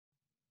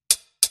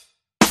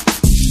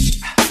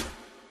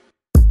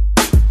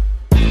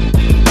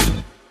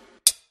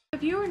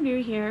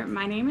new here,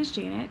 my name is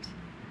Janet,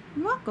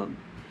 and welcome.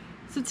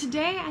 So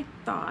today I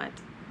thought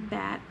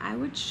that I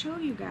would show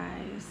you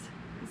guys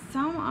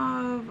some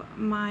of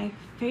my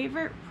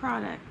favorite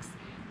products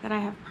that I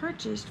have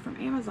purchased from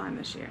Amazon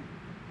this year.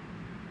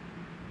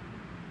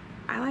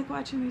 I like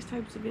watching these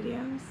types of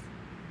videos.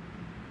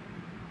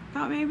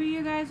 Thought maybe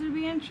you guys would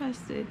be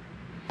interested.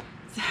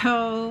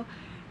 So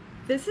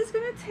this is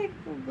going to take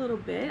a little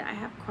bit. I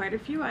have quite a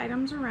few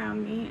items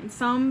around me, and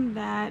some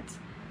that,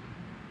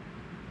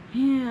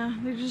 yeah,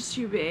 they're just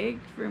too big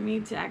for me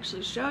to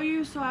actually show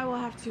you, so I will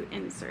have to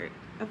insert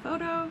a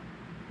photo,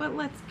 but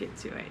let's get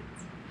to it.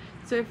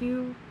 So if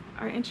you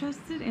are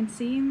interested in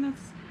seeing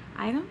those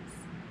items,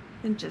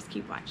 then just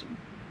keep watching.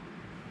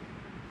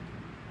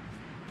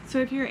 So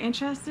if you're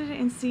interested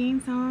in seeing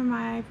some of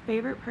my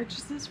favorite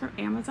purchases from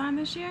Amazon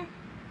this year,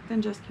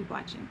 then just keep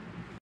watching.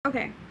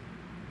 Okay,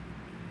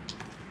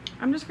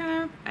 I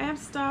have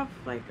stuff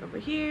like over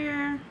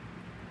here,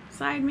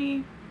 beside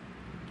me.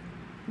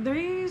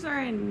 These are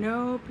in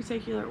no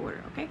particular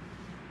order, okay?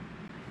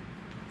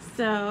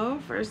 So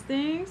first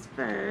things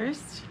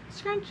first,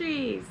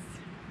 scrunchies.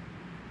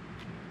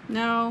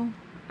 No,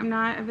 I'm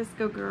not a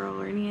Visco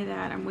girl or any of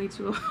that. I'm way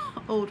too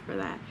old for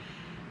that.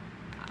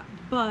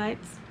 But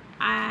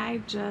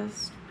I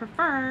just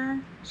prefer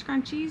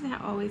scrunchies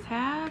that I always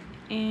have,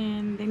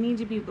 and they need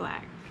to be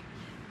black.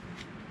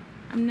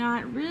 I'm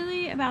not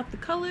really about the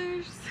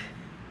colors.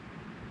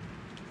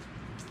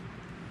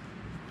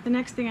 The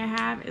next thing I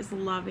have is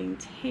Loving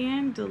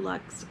Tan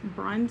Deluxe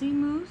Bronzy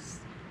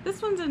Mousse.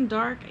 This one's in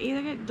dark. I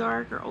either get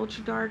dark or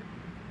ultra dark.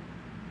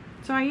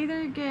 So I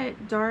either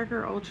get dark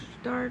or ultra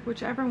dark,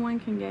 whichever one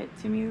can get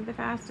to me the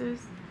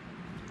fastest.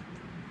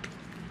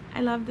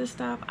 I love this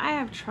stuff. I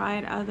have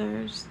tried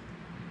others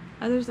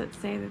that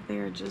say that they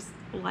are just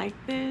like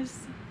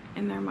this,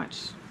 and they're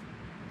much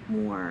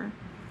more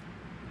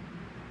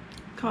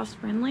cost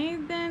friendly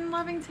than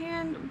Loving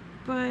Tan,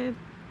 but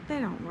they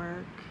don't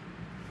work.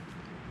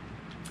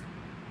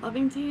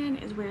 Loving Tan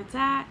is where it's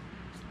at.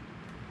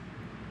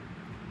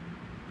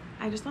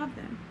 I just love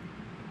them.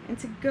 And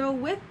to go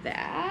with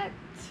that,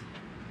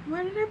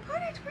 where did I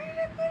put it? Where did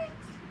I put it?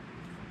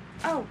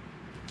 Oh.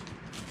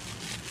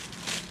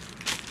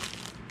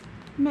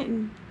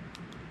 Mitten.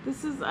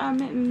 This is a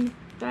mitten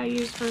that I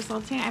use for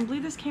self-tan. I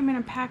believe this came in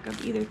a pack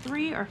of either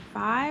 3 or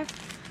 5.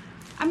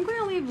 I'm going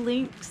to leave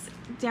links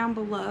down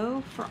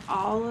below for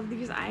all of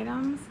these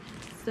items.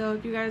 So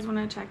if you guys want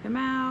to check them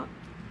out,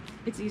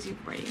 it's easy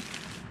for you.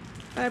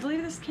 But I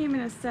believe this came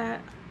in a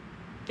set.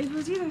 It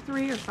was either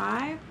 3 or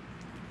 5.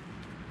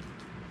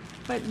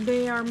 But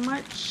they are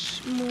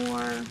much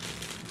more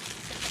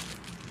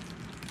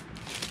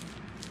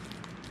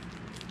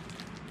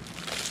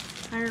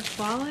higher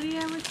quality,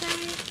 I would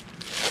say,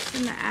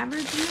 than the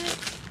average mitt.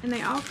 And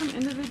they all come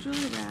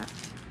individually wrapped.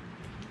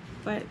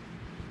 But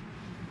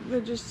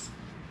they're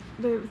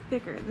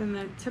thicker than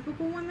the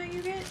typical one that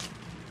you get.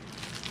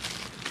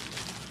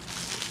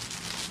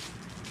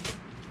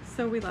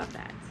 So we love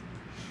that.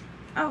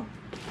 Oh,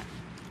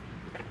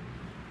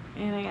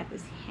 and I got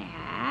this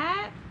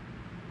hat.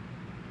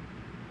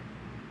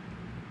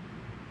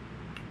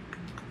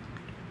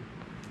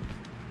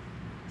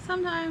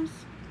 Sometimes,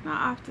 not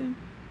often.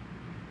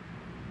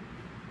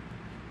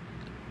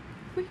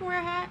 We can wear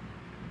a hat.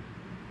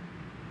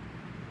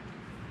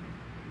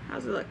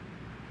 How's it look?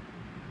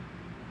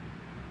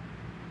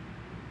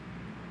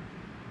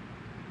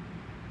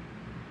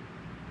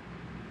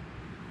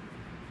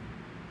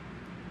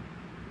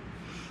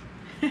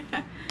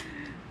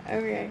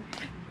 Okay.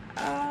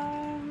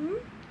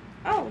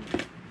 Oh,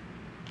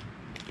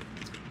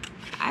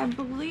 I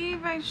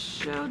believe I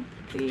showed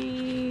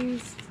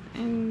these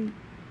in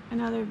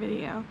another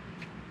video,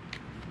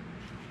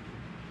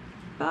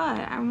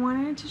 but I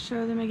wanted to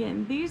show them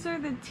again. These are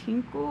the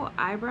Tinkle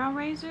eyebrow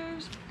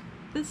razors.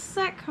 This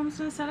set comes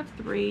in a set of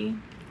 3,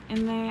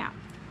 and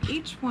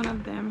each one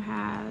of them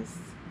has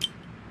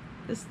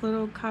this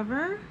little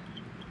cover.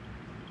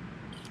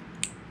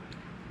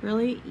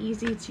 Really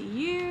easy to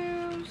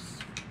use.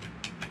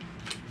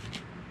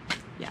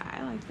 Yeah,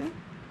 I like them.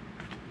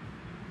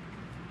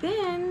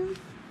 Then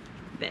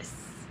this.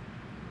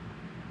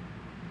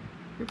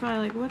 You're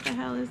probably like, what the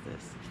hell is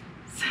this?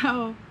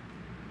 So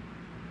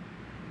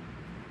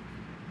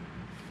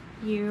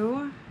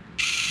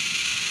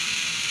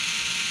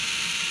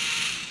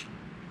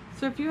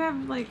if you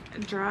have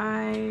like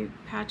dry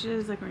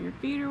patches like on your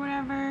feet or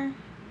whatever,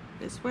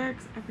 this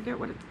works. I forget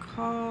what it's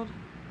called.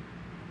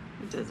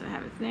 It doesn't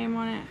have its name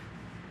on it,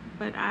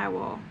 but I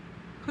will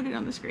put it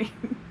on the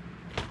screen.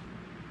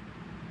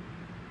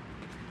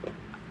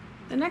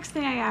 The next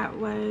thing I got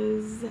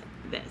was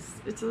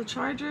this. It's a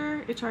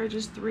charger. It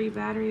charges 3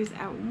 batteries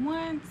at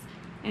once,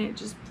 and it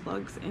just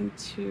plugs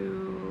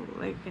into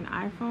like an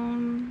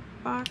iPhone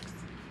box.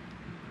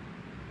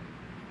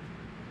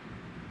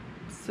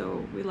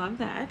 So we love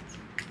that.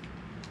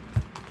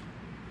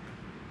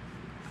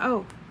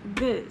 Oh,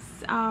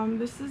 this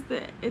is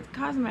it's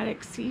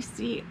Cosmetic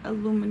CC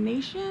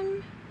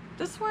Illumination.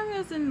 This one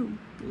is in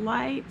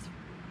light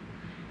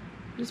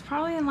It's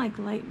probably in like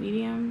light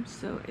medium,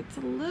 so it's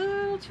a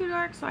little too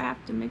dark, so I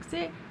have to mix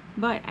it,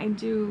 but I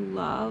do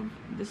love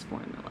this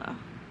formula.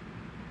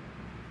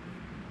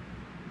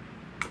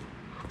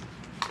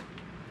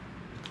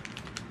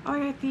 Oh, I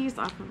got these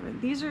off of it.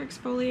 These are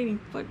exfoliating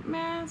foot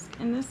masks,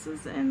 and this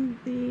is in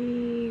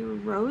the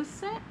rose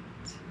scent.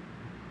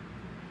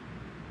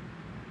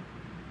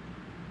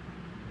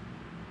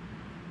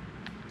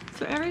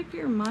 So every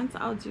few months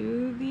I'll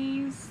do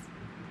these.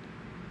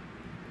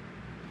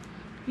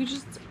 You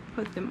just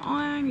put them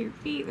on your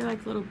feet. They're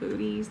like little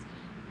booties.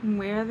 And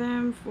wear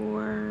them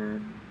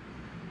for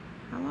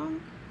how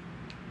long?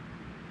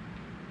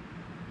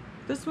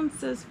 This one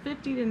says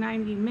 50 to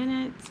 90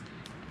 minutes.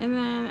 And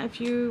then a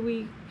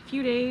few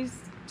days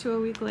to a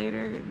week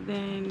later,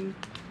 then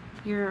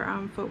your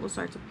foot will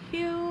start to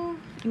peel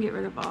and get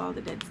rid of all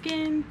the dead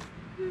skin.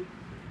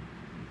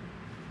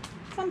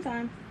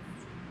 Sometimes.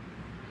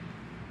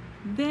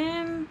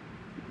 Then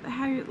I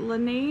have your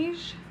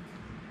Laneige.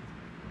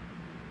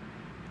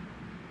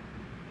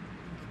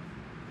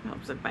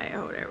 Helps if I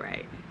hold it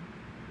right.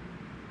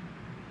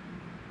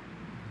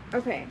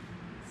 Okay,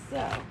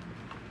 so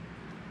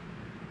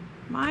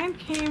mine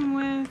came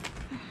with,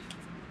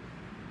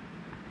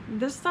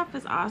 this stuff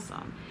is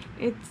awesome.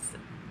 It's,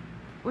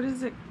 what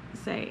does it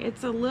say?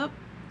 It's a lip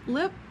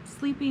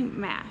sleeping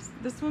mask.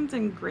 This one's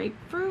in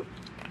grapefruit.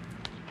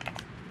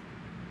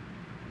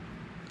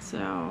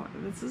 So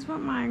this is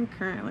what mine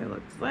currently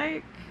looks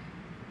like.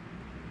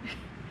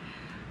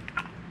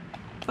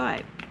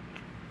 But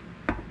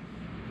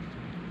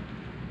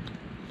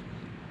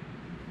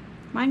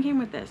mine came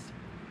with this.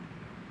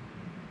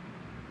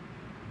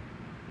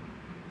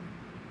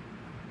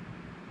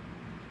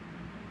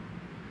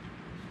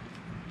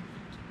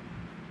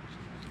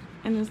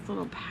 And this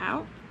little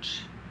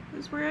pouch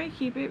is where I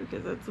keep it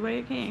because that's the way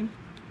it came.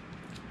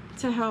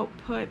 To help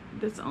put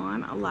this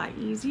on a lot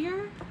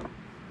easier.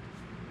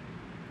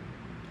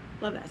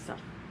 Love that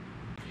stuff.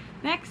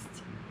 Next,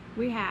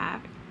 we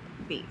have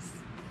these.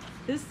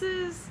 This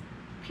is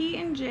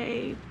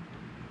P&J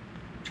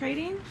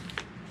Trading.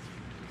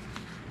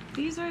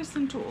 These are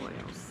essential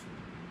oils.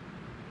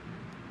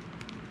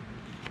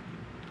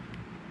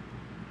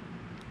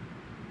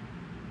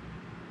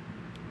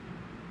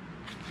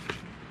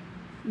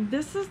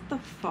 This is the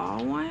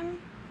fall one.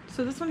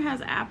 So this one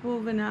has apple,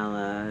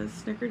 vanilla,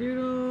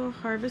 Snickerdoodle,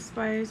 harvest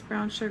spice,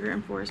 brown sugar,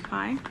 and forest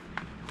pine.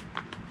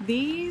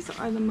 These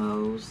are the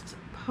most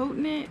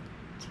potent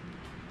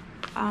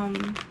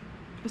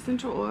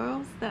essential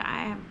oils that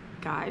I have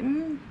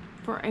gotten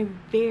for a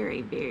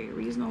very, very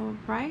reasonable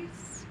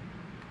price.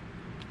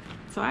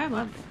 So I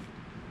love them.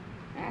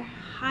 I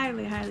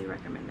highly, highly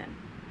recommend them.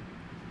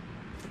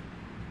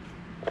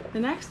 The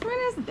next one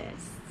is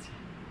this.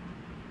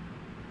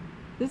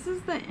 This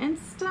is the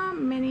Insta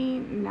Mini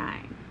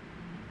 9.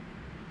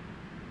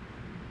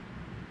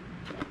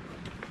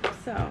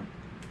 So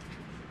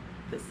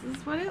this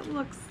is what it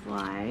looks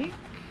like.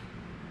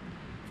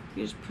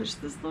 You just push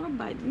this little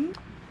button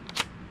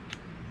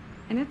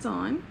and it's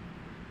on.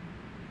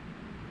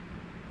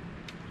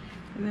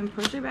 And then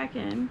push it back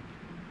in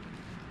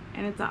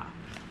and it's off.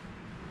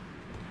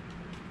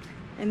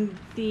 And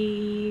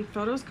the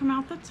photos come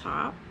out the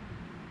top.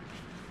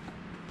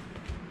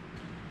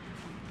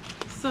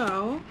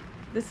 So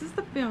this is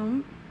the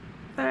film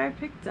that I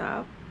picked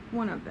up,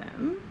 one of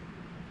them.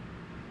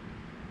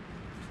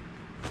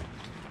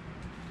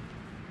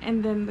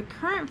 And then the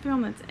current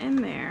film that's in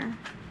there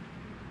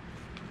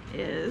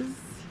is,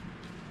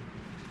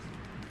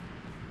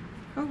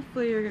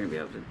 hopefully you're gonna be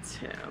able to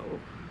tell.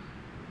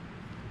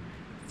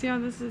 See how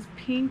this is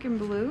pink and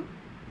blue?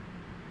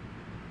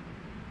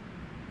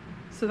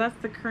 So that's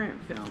the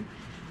current film.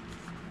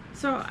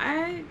 So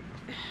I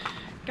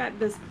got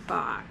this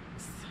box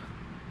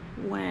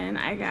when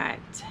I got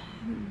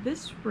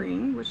this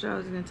ring, which I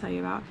was going to tell you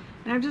about,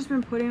 and I've just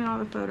been putting all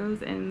the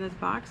photos in this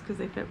box because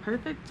they fit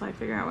perfect, so I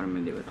figure out what I'm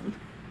going to do with them.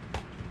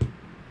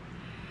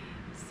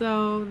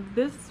 So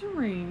this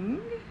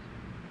ring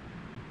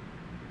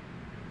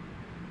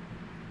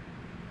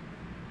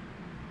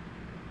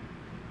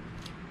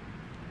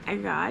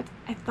I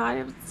thought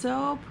it was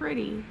so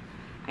pretty.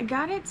 I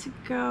got it to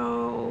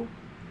go,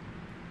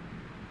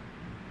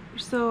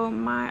 so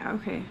my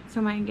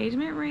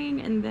engagement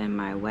ring and then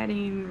my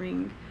wedding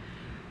ring.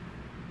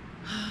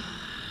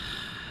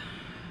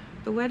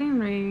 The wedding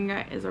ring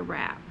is a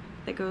wrap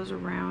that goes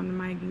around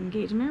my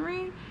engagement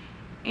ring,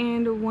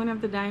 and one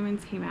of the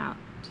diamonds came out.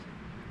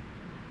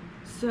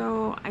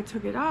 So I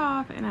took it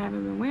off and I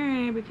haven't been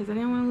wearing it because I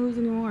didn't want to lose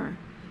any more.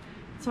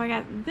 So I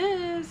got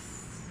this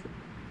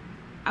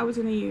I was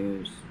going to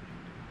use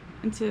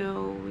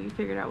until we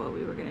figured out what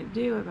we were going to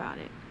do about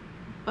it.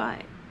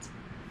 But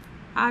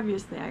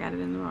obviously I got it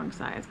in the wrong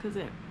size because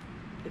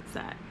it's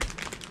that.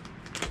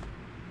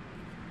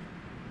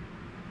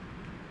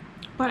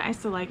 But I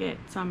still like it,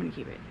 so I'm going to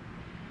keep it.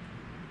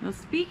 Now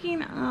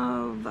speaking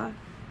of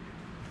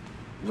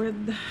where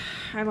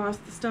I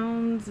lost the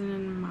stones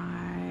in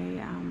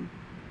my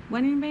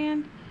wedding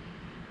band,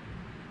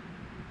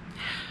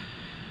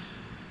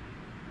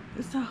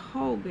 it's a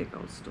whole big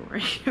old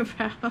story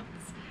about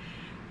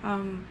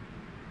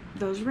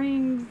those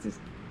rings,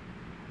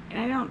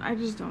 and I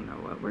just don't know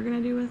what we're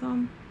gonna do with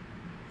them.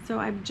 So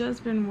I've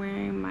just been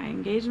wearing my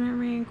engagement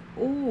ring,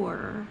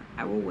 or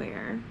I will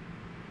wear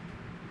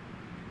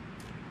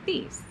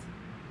these.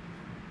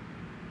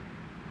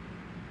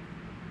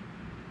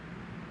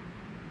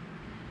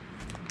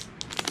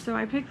 So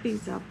I picked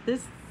these up.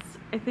 This,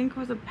 I think,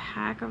 was a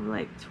pack of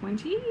like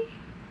 20.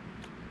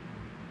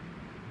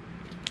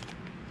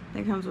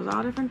 It comes with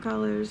all different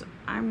colors.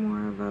 I'm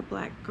more of a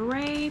black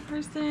gray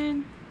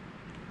person.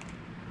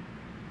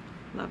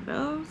 Love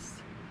those.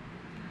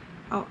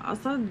 Oh,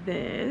 also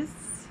this.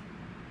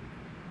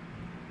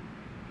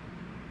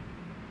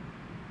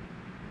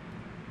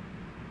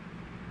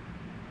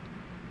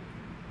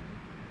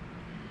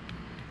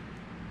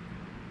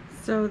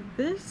 So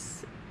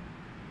this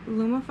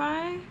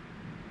Lumify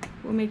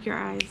will make your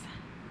eyes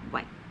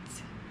white.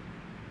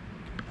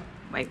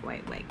 White,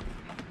 white, white.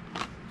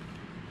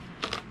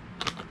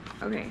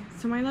 Okay,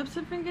 so my lips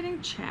have been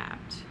getting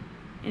chapped,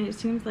 and it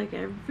seems like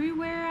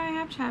everywhere I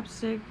have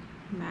chapstick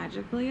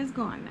magically is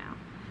gone now.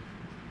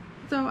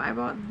 So I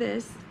bought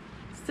this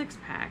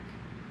 6-pack.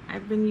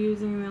 I've been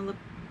using the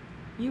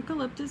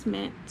eucalyptus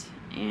mint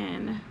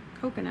and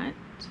coconut.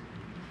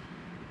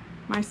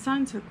 My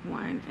son took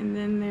one, and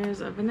then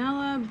there's a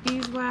vanilla,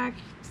 beeswax,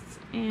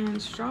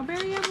 and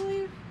strawberry, I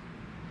believe.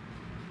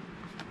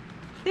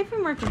 They've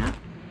been working out.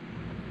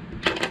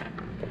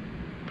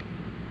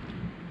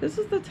 This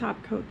is the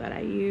top coat that I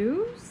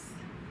use.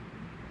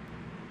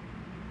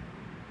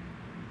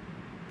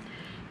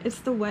 It's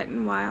the Wet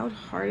n Wild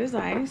Hard as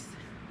Ice.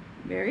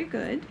 Very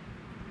good.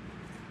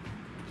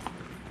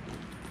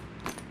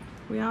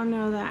 We all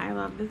know that I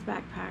love this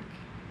backpack.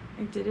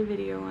 I did a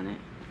video on it.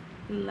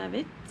 Love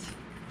it.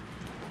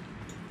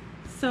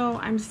 So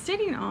I'm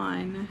sitting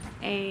on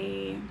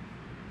a,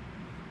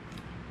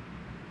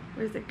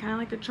 what is it, kind of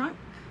like a trunk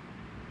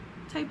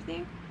type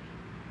thing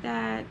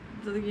that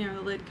the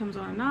lid comes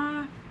on and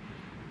off.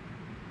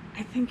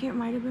 I think it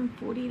might have been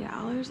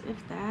 $40,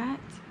 if that.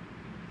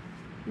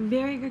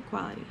 Very good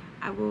quality.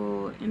 I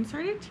will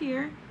insert it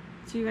here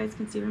so you guys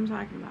can see what I'm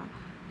talking about.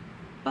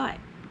 But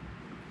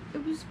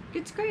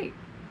it's great.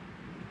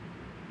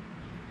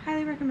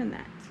 Highly recommend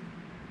that.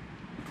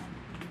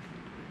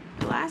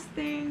 The last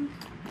thing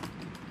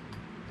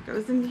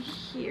goes in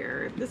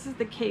here. This is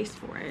the case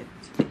for it.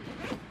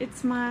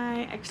 It's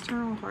my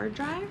external hard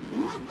drive,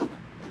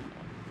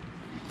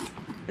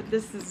 but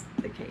this is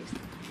the case.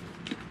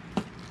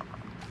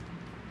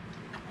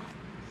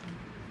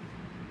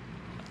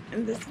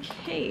 And this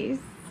case,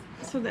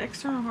 so the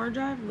external hard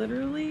drive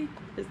literally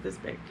is this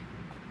big.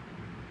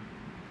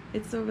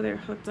 It's over there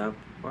hooked up,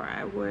 or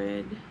I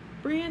would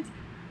bring it,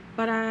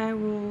 but I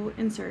will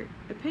insert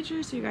a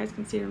picture so you guys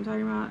can see what I'm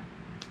talking about.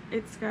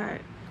 It's got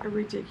a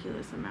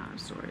ridiculous amount of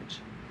storage.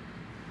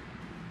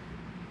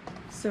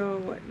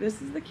 So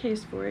this is the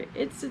case for it.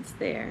 It sits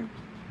there.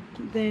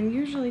 Then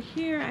usually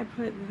here I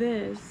put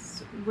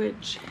this,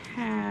 which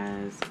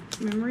has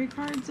memory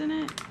cards in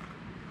it.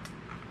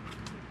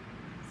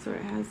 So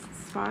it has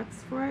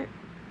spots for it.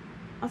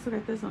 Also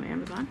got this on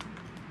Amazon.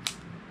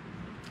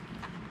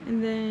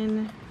 And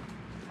then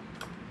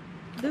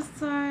this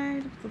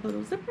side with the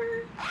little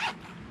zipper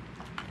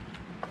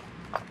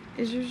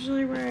is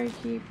usually where I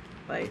keep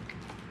like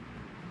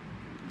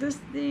this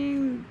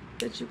thing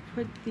that you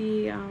put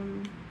the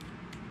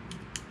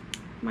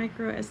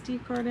micro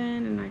SD card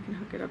in, and I can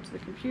hook it up to the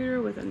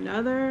computer with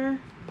another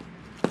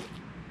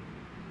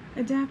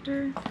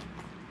adapter.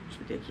 It's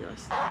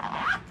ridiculous.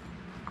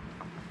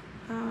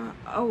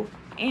 Oh,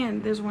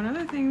 and there's one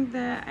other thing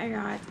that I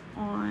got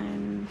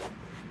on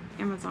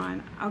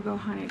Amazon. I'll go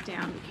hunt it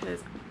down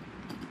because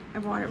I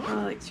bought it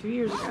probably like 2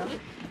 years ago.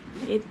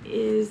 It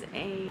is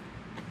a,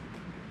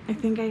 I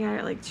think I got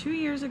it like 2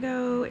 years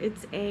ago.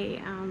 It's a,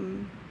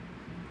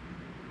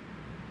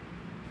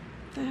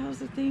 what the hell's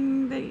the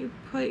thing that you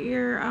put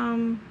your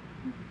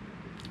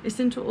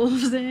essential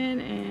oils in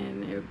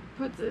and it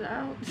puts it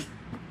out?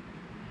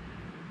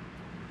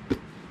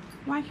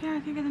 Why can't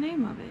I think of the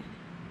name of it?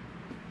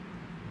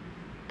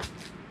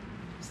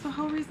 It's the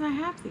whole reason I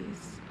have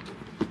these.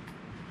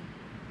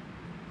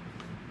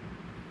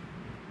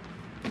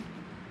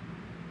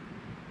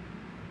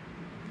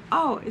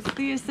 Oh, it's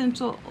the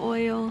essential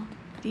oil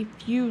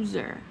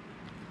diffuser.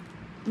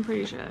 I'm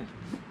pretty sure.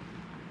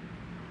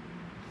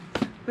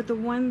 But the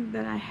one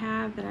that I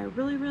have that I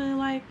really, really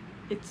like,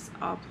 it's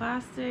all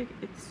plastic.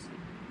 It's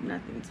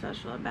nothing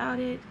special about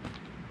it.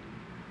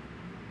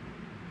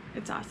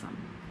 It's awesome.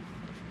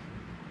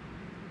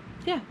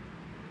 Yeah.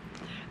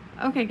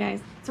 Okay,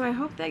 guys. So I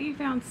hope that you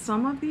found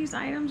some of these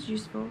items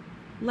useful.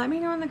 Let me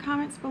know in the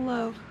comments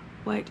below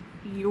what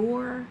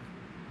your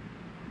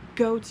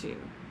go-to,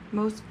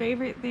 most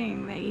favorite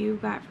thing that you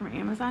got from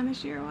Amazon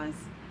this year was,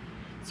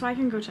 so I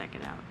can go check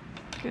it out.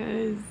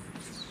 Because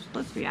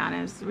let's be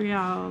honest, we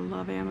all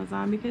love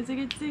Amazon because it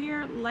gets to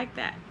here like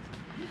that.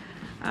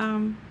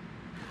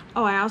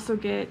 Oh, I also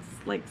get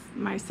like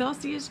my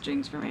Celsius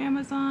drinks from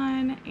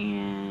Amazon,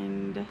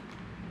 and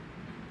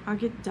I'll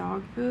get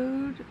dog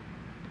food.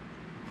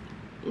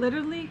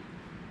 Literally,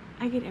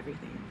 I get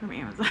everything from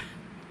Amazon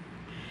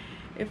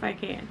if I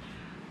can.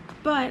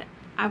 But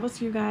I will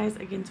see you guys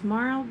again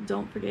tomorrow.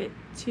 Don't forget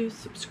to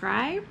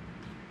subscribe,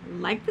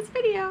 like this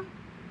video.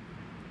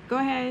 Go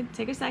ahead,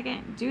 take a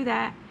second, do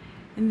that,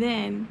 and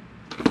then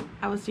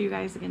I will see you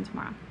guys again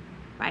tomorrow.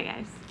 Bye,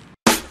 guys.